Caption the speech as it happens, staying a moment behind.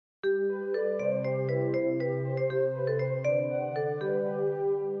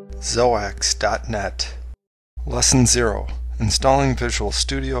Zoax.net. Lesson 0. Installing Visual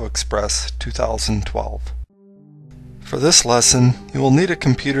Studio Express 2012. For this lesson, you will need a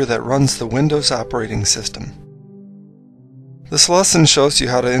computer that runs the Windows operating system. This lesson shows you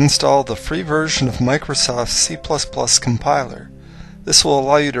how to install the free version of Microsoft's C++ compiler. This will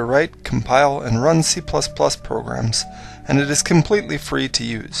allow you to write, compile, and run C++ programs, and it is completely free to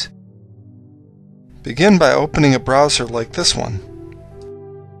use. Begin by opening a browser like this one.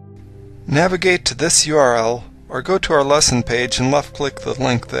 Navigate to this URL or go to our lesson page and left-click the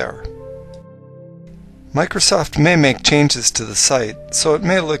link there. Microsoft may make changes to the site, so it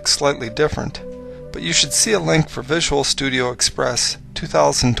may look slightly different, but you should see a link for Visual Studio Express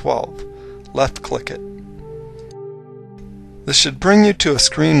 2012. Left-click it. This should bring you to a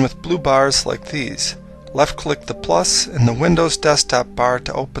screen with blue bars like these. Left-click the plus in the Windows desktop bar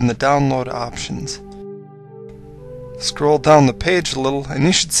to open the download options. Scroll down the page a little and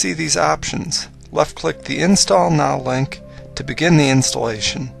you should see these options. Left-click the Install Now link to begin the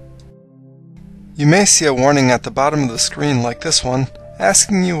installation. You may see a warning at the bottom of the screen like this one,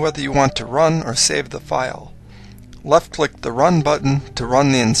 asking you whether you want to run or save the file. Left-click the Run button to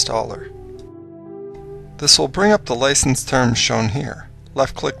run the installer. This will bring up the license terms shown here.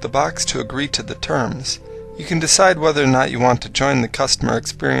 Left-click the box to agree to the terms. You can decide whether or not you want to join the Customer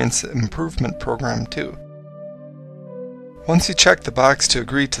Experience Improvement Program too. Once you check the box to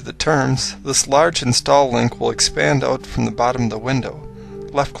agree to the terms, this large install link will expand out from the bottom of the window.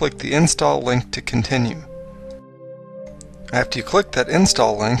 Left-click the install link to continue. After you click that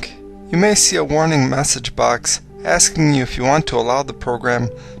install link, you may see a warning message box asking you if you want to allow the program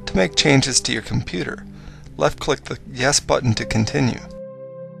to make changes to your computer. Left-click the Yes button to continue.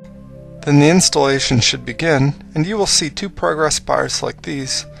 Then the installation should begin, and you will see two progress bars like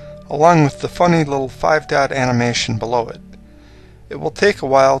these, along with the funny little 5-dot animation below it. It will take a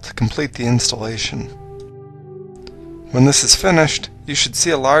while to complete the installation. When this is finished, you should see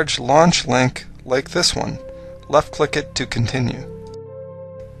a large launch link like this one. Left-click it to continue.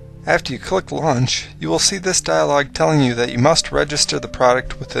 After you click Launch, you will see this dialog telling you that you must register the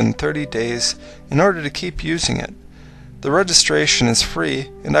product within 30 days in order to keep using it. The registration is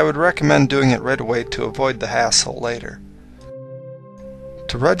free, and I would recommend doing it right away to avoid the hassle later.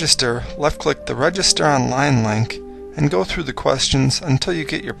 To register, left-click the Register Online link and go through the questions until you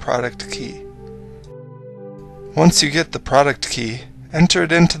get your product key. Once you get the product key, enter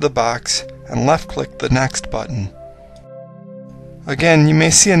it into the box and left-click the Next button. Again, you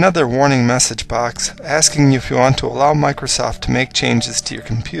may see another warning message box asking you if you want to allow Microsoft to make changes to your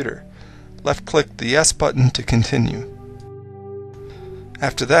computer. Left-click the Yes button to continue.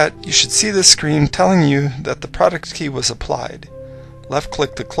 After that, you should see the screen telling you that the product key was applied.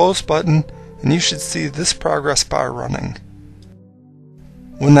 Left-click the Close button and you should see this progress bar running.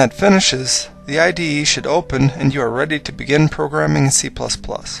 When that finishes, the IDE should open and you are ready to begin programming in C++.